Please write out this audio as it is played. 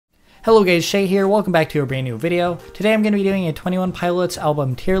Hello guys, Shay here, welcome back to a brand new video. Today I'm going to be doing a 21 Pilots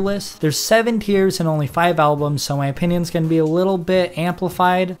album tier list. There's 7 tiers and only 5 albums, so my opinion's going to be a little bit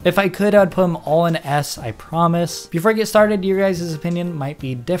amplified. If I could, I'd put them all in S, I promise. Before I get started, your guys' opinion might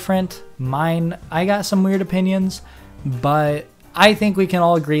be different. Mine, I got some weird opinions, but I think we can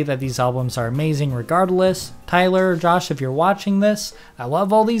all agree that these albums are amazing regardless. Tyler or Josh, if you're watching this, I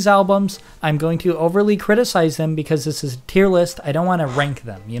love all these albums. I'm going to overly criticize them because this is a tier list. I don't want to rank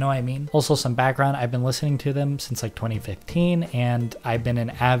them, you know what I mean? Also, some background, I've been listening to them since like 2015 and I've been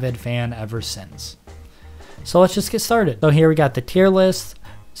an avid fan ever since. So let's just get started. So here we got the tier list.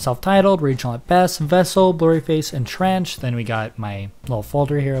 Self-titled, Regional at Best, Vessel, Blurryface, Entrenched. Then we got my little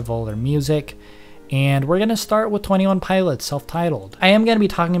folder here of all their music. And we're going to start with 21 Pilots, self-titled. I am going to be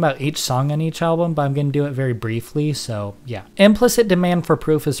talking about each song on each album, but I'm going to do it very briefly, so yeah. Implicit Demand for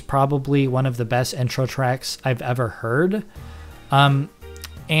Proof is probably one of the best intro tracks I've ever heard. And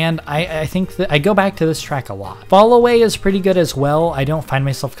I think that I go back to this track a lot. Fall Away is pretty good as well. I don't find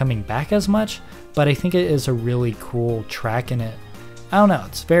myself coming back as much, but I think it is a really cool track and I don't know,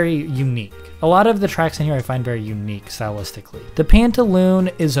 it's very unique. A lot of the tracks in here I find very unique stylistically. The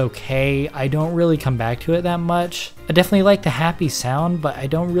Pantaloon is okay. I don't really come back to it that much. I definitely like the happy sound, but I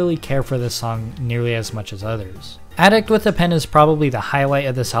don't really care for this song nearly as much as others. Addict with a Pen is probably the highlight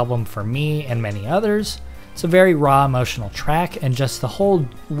of this album for me and many others. It's a very raw emotional track, and just the whole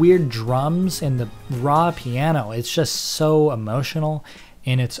weird drums and the raw piano, it's just so emotional.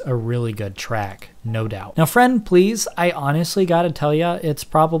 And it's a really good track, no doubt. Now, Friend Please, I honestly gotta tell ya, it's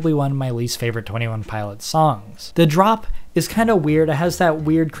probably one of my least favorite 21 Pilots songs. The drop is kind of weird. It has that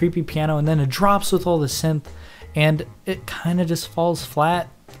weird creepy piano and then it drops with all the synth and it kind of just falls flat.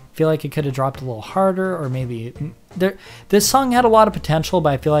 I feel like it could have dropped a little harder, or maybe this song had a lot of potential,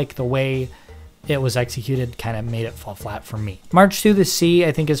 but I feel like the way it was executed kind of made it fall flat for me. March to the Sea,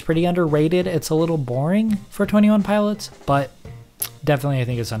 I think, is pretty underrated. It's a little boring for 21 Pilots, but definitely I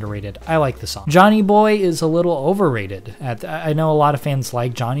think it's underrated. I like the song. Johnny Boy is a little overrated. I know a lot of fans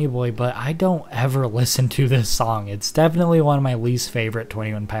like Johnny Boy, but I don't ever listen to this song. It's definitely one of my least favorite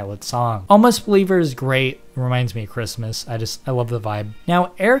 21 Pilots songs. Almost Believer is great. Reminds me of Christmas. I love the vibe.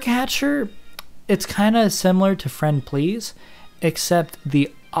 Now, Aircatcher, it's kind of similar to Friend Please, except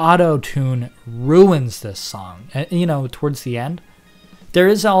the auto-tune ruins this song. You know, towards the end. There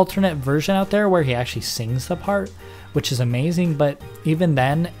is an alternate version out there where he actually sings the part, which is amazing, but even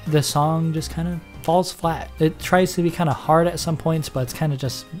then, the song just kind of falls flat. It tries to be kind of hard at some points, but it's kind of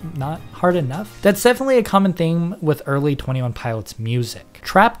just not hard enough. That's definitely a common theme with early 21 Pilots music.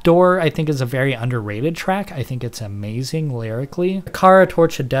 Trapdoor, I think, is a very underrated track. I think it's amazing lyrically. Kara,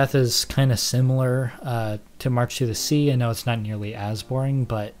 Torch of Death is kind of similar to March to the Sea. I know it's not nearly as boring,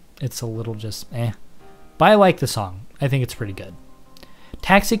 but it's a little just eh. But I like the song. I think it's pretty good.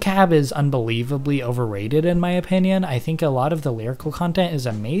 Taxi Cab is unbelievably overrated in my opinion. I think a lot of the lyrical content is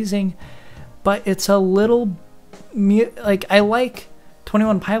amazing, but it's a little, like, I like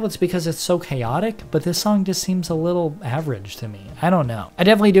 21 Pilots because it's so chaotic, but this song just seems a little average to me. I don't know. I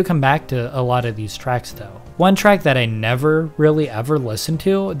definitely do come back to a lot of these tracks though. One track that I never really ever listened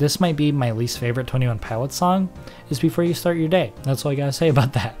to, this might be my least favorite 21 Pilots song, is Before You Start Your Day. That's all I gotta say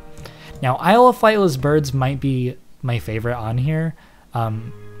about that. Now, Isle of Flightless Birds might be my favorite on here.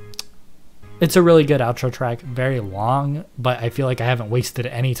 It's a really good outro track, very long, but I feel like I haven't wasted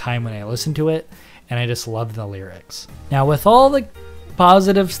any time when I listen to it, and I just love the lyrics. Now, with all the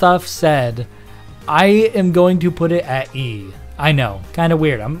positive stuff said, I am going to put it at E. I know, kind of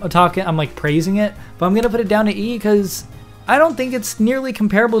weird. I'm like praising it, but I'm going to put it down to E because I don't think it's nearly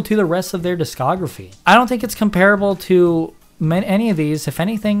comparable to the rest of their discography. I don't think it's comparable to any of these. If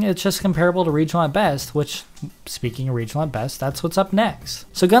anything, it's just comparable to Regional at Best, which, speaking of Regional at Best, that's what's up next.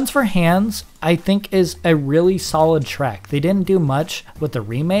 So Guns for Hands, I think, is a really solid track. They didn't do much with the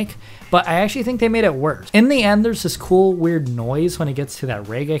remake, but I actually think they made it worse. In the end, there's this cool weird noise when it gets to that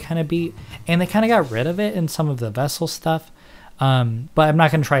reggae kind of beat, and they kind of got rid of it in some of the Vessel stuff. But I'm not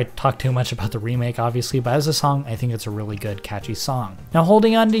going to try to talk too much about the remake, obviously, but as a song, I think it's a really good, catchy song. Now,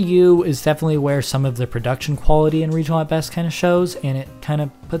 Holding On to You is definitely where some of the production quality in Regional at Best kind of shows, and it kind of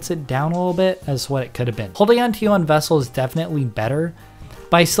puts it down a little bit as what it could have been. Holding On to You on Vessel is definitely better,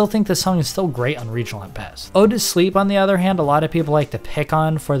 but I still think the song is still great on Regional at Best. Ode to Sleep, on the other hand, a lot of people like to pick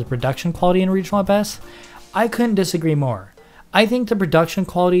on for the production quality in Regional at Best. I couldn't disagree more. I think the production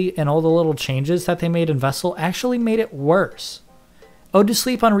quality and all the little changes that they made in Vessel actually made it worse. Ode to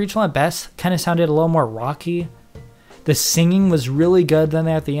Sleep on Regional at Best kind of sounded a little more rocky. The singing was really good. Then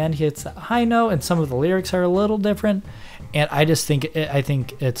at the end, he hits that high note, and some of the lyrics are a little different. And I just think I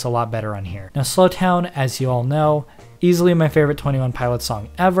think it's a lot better on here. Now, Slowtown, as you all know, Easily my favorite 21 Pilots song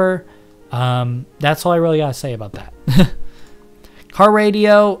ever. That's all I really gotta say about that. Car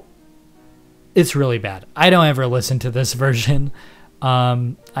Radio, it's really bad. I don't ever listen to this version.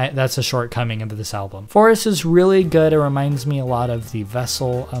 That's a shortcoming of this album. Forest is really good. It reminds me a lot of the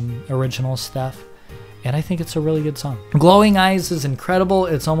Vessel original stuff, and I think it's a really good song. Glowing Eyes is incredible.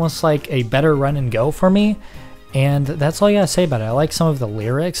 It's almost like a better Run and Go for me, and that's all I gotta say about it. I like some of the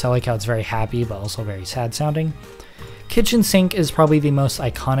lyrics. I like how it's very happy but also very sad sounding. Kitchen Sink is probably the most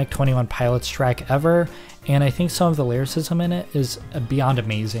iconic 21 Pilots track ever, and I think some of the lyricism in it is beyond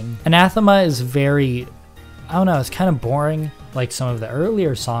amazing. Anathema is very, I don't know, it's kind of boring like some of the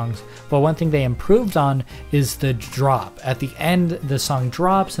earlier songs, but one thing they improved on is the drop. At the end, the song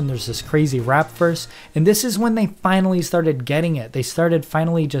drops and there's this crazy rap verse, and this is when they finally started getting it. They started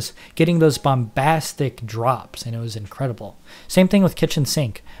finally just getting those bombastic drops, and it was incredible. Same thing with Kitchen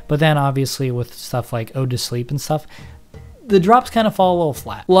Sink, but then obviously with stuff like Ode to Sleep and stuff, the drops kind of fall a little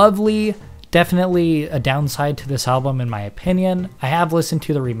flat. Lovely, definitely a downside to this album in my opinion. I have listened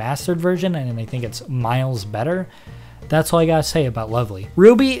to the remastered version and I think it's miles better. That's all I gotta say about Lovely.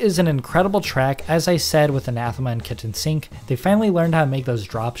 Ruby is an incredible track. As I said with Anathema and Kitchen Sink, they finally learned how to make those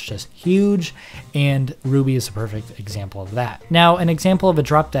drops just huge, and Ruby is a perfect example of that. Now, an example of a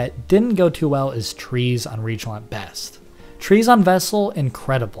drop that didn't go too well is Trees on Regional at Best. Trees on Vessel,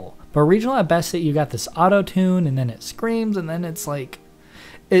 incredible. But Regional at Best, that you got this auto-tune and then it screams and then it's like,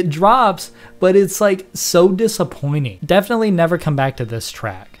 it drops, but it's like so disappointing. Definitely never come back to this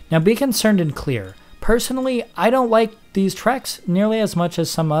track. Now, Be Concerned and Clear. Personally, I don't like these tracks nearly as much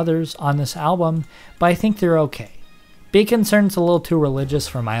as some others on this album, but I think they're okay. Be Concerned's a little too religious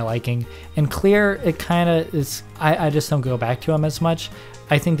for my liking, and Clear, it kind of is, I just don't go back to them as much.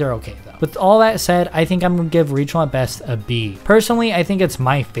 I think they're okay though. With all that said, I think I'm gonna give Regional at Best a B. Personally, I think it's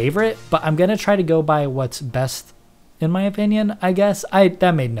my favorite, but I'm gonna try to go by what's best in my opinion, I guess.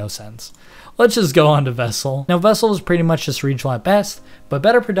 That made no sense. Let's just go on to Vessel. Now, Vessel is pretty much just Regional at Best, but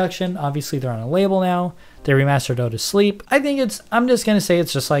better production. Obviously, they're on a label now. They remastered Ode to Sleep. I think I'm just gonna say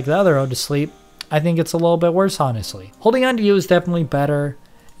it's just like the other Ode to Sleep. I think it's a little bit worse, honestly. Holding On to You is definitely better.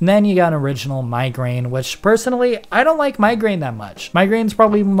 And then you got an original, Migraine, which personally, I don't like Migraine that much. Migraine's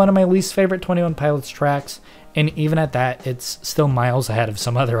probably one of my least favorite 21 Pilots tracks, and even at that, it's still miles ahead of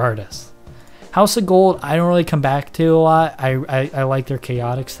some other artists. House of Gold, I don't really come back to a lot. I like their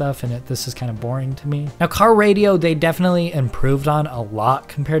chaotic stuff, and this is kind of boring to me. Now, Car Radio, they definitely improved on a lot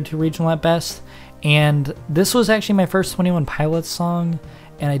compared to Regional at Best, and this was actually my first 21 Pilots song,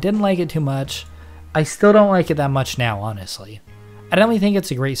 and I didn't like it too much. I still don't like it that much now, honestly. I definitely think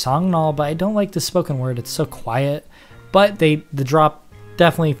it's a great song and all, but I don't like the spoken word. It's so quiet, but the drop,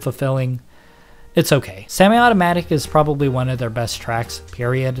 definitely fulfilling. It's okay. Semi-Automatic is probably one of their best tracks,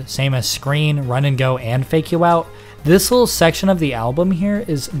 period. Same as Screen, Run and Go, and Fake You Out. This little section of the album here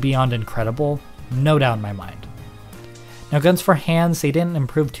is beyond incredible, no doubt in my mind. Now, Guns for Hands, they didn't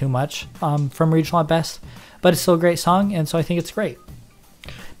improve too much from Regional at Best, but it's still a great song, and so I think it's great.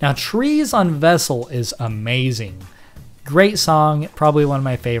 Now, Trees on Vessel is amazing. Great song, probably one of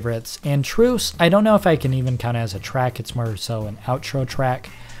my favorites. And Truce, I don't know if I can even count it as a track, it's more so an outro track,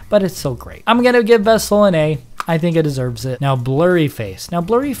 but it's still great. I'm gonna give Vessel an A. I think it deserves it. Now, Blurry Face. Now,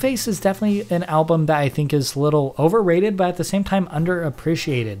 Blurry Face is definitely an album that I think is a little overrated, but at the same time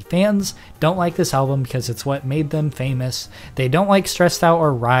underappreciated. Fans don't like this album because it's what made them famous. They don't like Stressed Out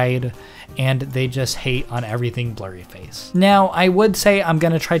or Ride, and they just hate on everything Blurry Face. Now, I would say I'm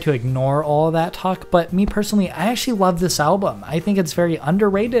gonna try to ignore all of that talk, but me personally, I actually love this album. I think it's very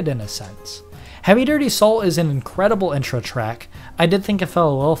underrated in a sense. Heavy Dirty Soul is an incredible intro track. I did think it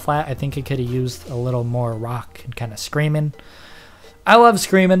fell a little flat. I think it could have used a little more rock and kind of screaming. I love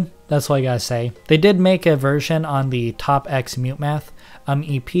screaming, that's all I gotta say. They did make a version on the Top X Mute Math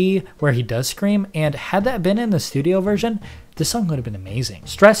EP where he does scream, and had that been in the studio version, this song would have been amazing.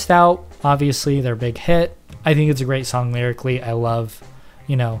 Stressed Out, obviously their big hit. I think it's a great song lyrically. I love,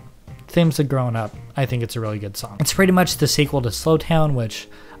 themes of growing up. I think it's a really good song. It's pretty much the sequel to Slowtown, which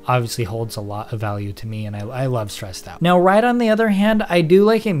obviously holds a lot of value to me, and I love Stressed Out. Now, Ride, on the other hand, I do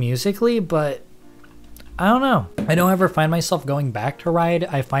like it musically, but I don't know. I don't ever find myself going back to Ride.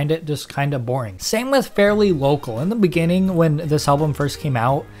 I find it just kind of boring. Same with Fairly Local. In the beginning, when this album first came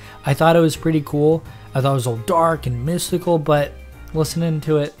out, I thought it was pretty cool. I thought it was all dark and mystical, but listening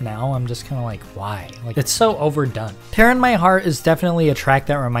to it now, I'm just kind of like, why? Like, it's so overdone. Tear in My Heart is definitely a track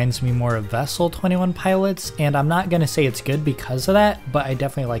that reminds me more of Vessel 21 Pilots, and I'm not going to say it's good because of that, but I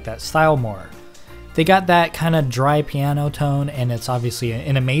definitely like that style more. They got that kind of dry piano tone, and it's obviously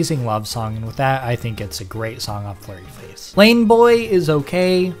an amazing love song, and with that, I think it's a great song off Blurry Face. Lane Boy is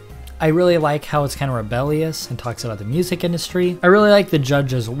okay. I really like how it's kind of rebellious and talks about the music industry. I really like The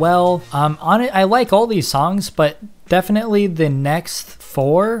Judge as well. On it, I like all these songs, but definitely the next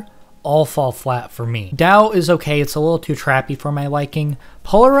 4 all fall flat for me. Doubt is okay. It's a little too trappy for my liking.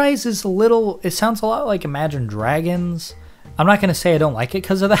 Polarize is a little, it sounds a lot like Imagine Dragons. I'm not going to say I don't like it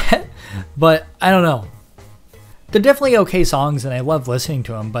because of that, but I don't know. They're definitely okay songs and I love listening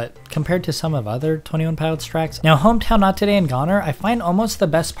to them, but compared to some of other 21 Pilots tracks. Now, Hometown, Not Today, and Goner, I find almost the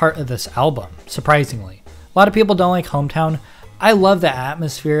best part of this album, surprisingly. A lot of people don't like Hometown. I love the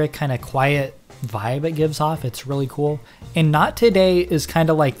atmospheric, kind of quiet vibe it gives off. It's really cool. And Not Today is kind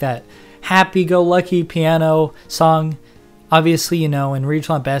of like that happy-go-lucky piano song. Obviously, you know, in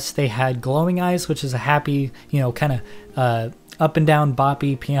Regional at Best, they had Glowing Eyes, which is a happy, you know, kind of up and down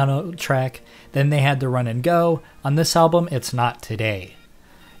boppy piano track. Then they had the Run and Go. On this album, it's Not Today.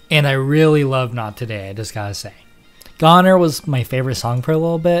 And I really love Not Today, I just gotta say. Goner was my favorite song for a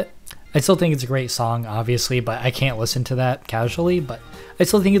little bit. I still think it's a great song, obviously, but I can't listen to that casually, but I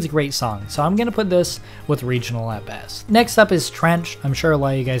still think it's a great song. So I'm gonna put this with Regional at Best. Next up is Trench. I'm sure a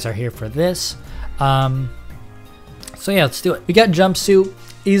lot of you guys are here for this. So yeah, let's do it. We got Jumpsuit,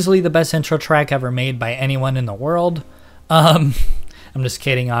 easily the best intro track ever made by anyone in the world. I'm just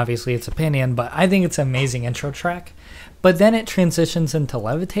kidding, obviously it's opinion, but I think it's an amazing intro track. But then it transitions into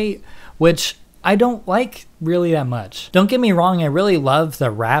Levitate, which I don't like really that much. Don't get me wrong, I really love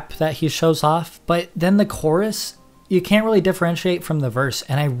the rap that he shows off, but then the chorus, you can't really differentiate from the verse,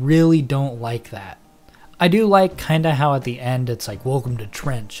 and I really don't like that. I do like kind of how at the end it's like, welcome to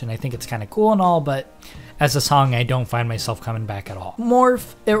Trench, and I think it's kind of cool and all, but as a song, I don't find myself coming back at all.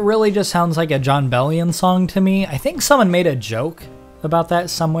 Morph, it really just sounds like a John Bellion song to me. I think someone made a joke about that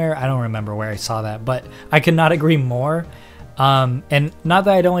somewhere. I don't remember where I saw that, but I could not agree more. And not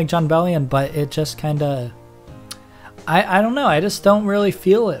that I don't like John Bellion, but it just kind of, I don't know, I just don't really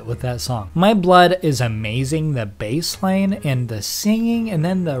feel it with that song. My Blood is amazing. The bass line and the singing and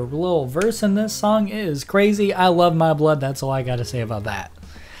then the little verse in this song is crazy. I love My Blood. That's all I gotta say about that.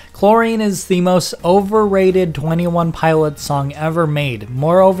 Chlorine is the most overrated 21 Pilots song ever made.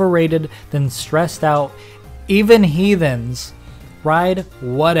 More overrated than Stressed Out, Even Heathens, Ride,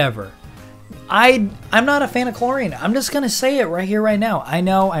 whatever. I'm not a fan of Chlorine. I'm just going to say it right here, right now. I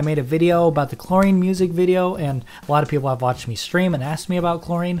know I made a video about the Chlorine music video, and a lot of people have watched me stream and asked me about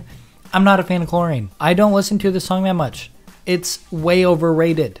Chlorine. I'm not a fan of Chlorine. I don't listen to the song that much. It's way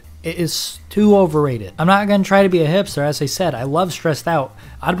overrated. It is too overrated. I'm not going to try to be a hipster. As I said, I love Stressed Out.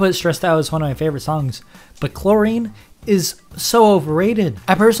 I'd put Stressed Out as one of my favorite songs. But Chlorine is so overrated.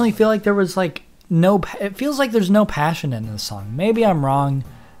 I personally feel like there was like it feels like there's no passion in this song. Maybe I'm wrong.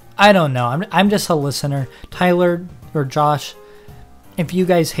 I don't know. I'm just a listener. Tyler or Josh, if you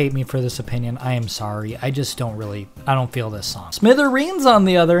guys hate me for this opinion, I am sorry. I just don't feel this song. Smithereens, on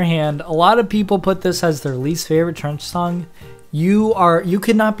the other hand, a lot of people put this as their least favorite Trench song. You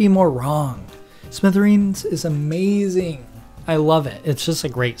could not be more wrong. Smithereens is amazing. I love it. It's just a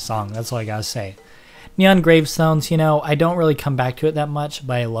great song. That's all I gotta say. Neon Gravestones, you know, I don't really come back to it that much,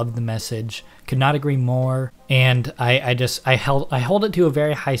 but I love the message. Could not agree more. And I hold it to a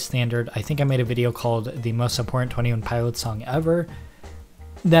very high standard. I think I made a video called The Most Important 21 Pilots Song Ever.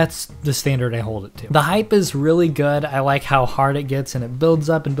 That's the standard I hold it to. The hype is really good. I like how hard it gets and it builds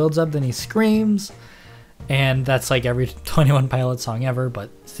up and builds up, then he screams. And that's like every 21 Pilots song ever, but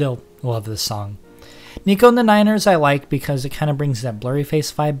still love this song. Nico and the Niners I like because it kind of brings that Blurry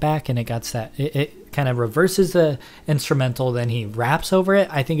Face vibe back, and it kind of reverses the instrumental, then he raps over it.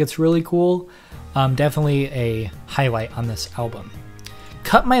 I think it's really cool. Definitely a highlight on this album.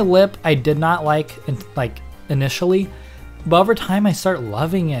 Cut My Lip I did not like initially, but over time I start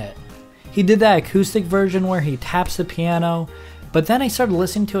loving it. He did that acoustic version where he taps the piano, but then I started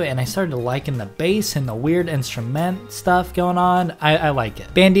listening to it and I started liking the bass and the weird instrument stuff going on. I like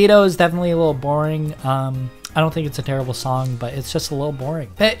it. Bandito is definitely a little boring. I don't think it's a terrible song, but it's just a little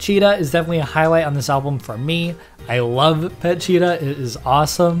boring. Pet Cheetah is definitely a highlight on this album for me. I love Pet Cheetah. It is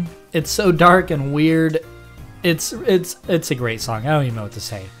awesome. It's so dark and weird. It's a great song. I don't even know what to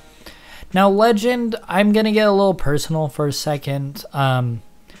say. Now Legend, I'm gonna get a little personal for a second.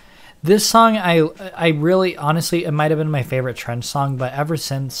 This song, I really, honestly, it might have been my favorite Trench song, but ever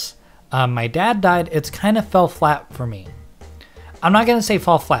since my dad died, it's kind of fell flat for me. I'm not going to say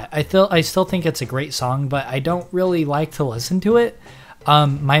fall flat. I still think it's a great song, but I don't really like to listen to it.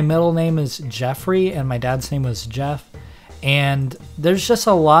 My middle name is Jeffrey, and my dad's name was Jeff. And there's just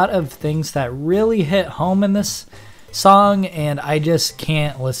a lot of things that really hit home in this song, and I just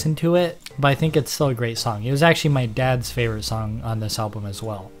can't listen to it. But I think it's still a great song. It was actually my dad's favorite song on this album as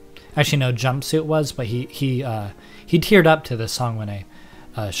well. Actually, no, Jumpsuit was, but he teared up to this song when I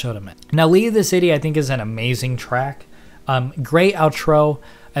showed him it. Now, Leave the City, I think, is an amazing track. Great outro.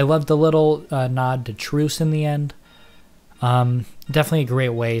 I love the little nod to Truce in the end. Definitely a great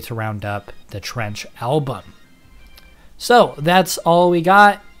way to round up the Trench album. So that's all we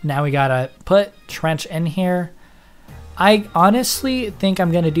got. Now we gotta put Trench in here. I honestly think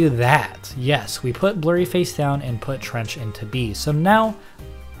I'm gonna do that. Yes, we put Blurry Face down and put Trench into B. So now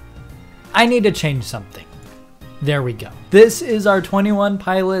I need to change something. There we go. This is our 21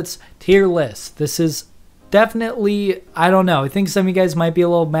 Pilots tier list. This is definitely, I don't know. I think some of you guys might be a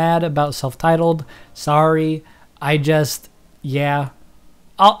little mad about self-titled. Sorry. Yeah.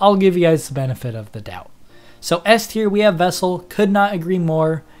 I'll give you guys the benefit of the doubt. So S tier, we have Vessel. Could not agree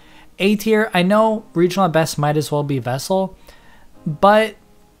more. A tier, I know regional at best might as well be Vessel, but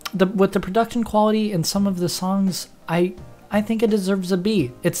with the production quality and some of the songs, I think it deserves a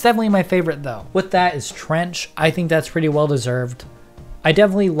B. It's definitely my favorite though. With that is Trench. I think that's pretty well deserved. I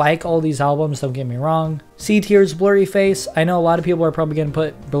definitely like all these albums, don't get me wrong. C tier is Blurry Face. I know a lot of people are probably gonna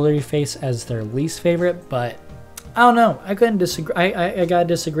put Blurry Face as their least favorite, but I don't know. I couldn't disagree. I gotta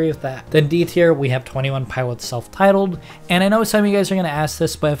disagree with that. Then D tier, we have 21 Pilots self-titled. And I know some of you guys are gonna ask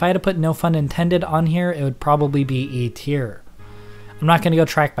this, but if I had to put No Fun Intended on here, it would probably be E tier. I'm not gonna go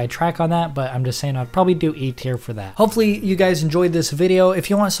track by track on that, but I'm just saying I'd probably do E tier for that. Hopefully you guys enjoyed this video. If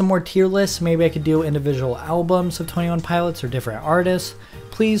you want some more tier lists, maybe I could do individual albums of 21 Pilots or different artists.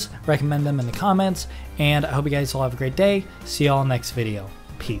 Please recommend them in the comments. And I hope you guys all have a great day. See y'all next video.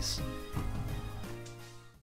 Peace.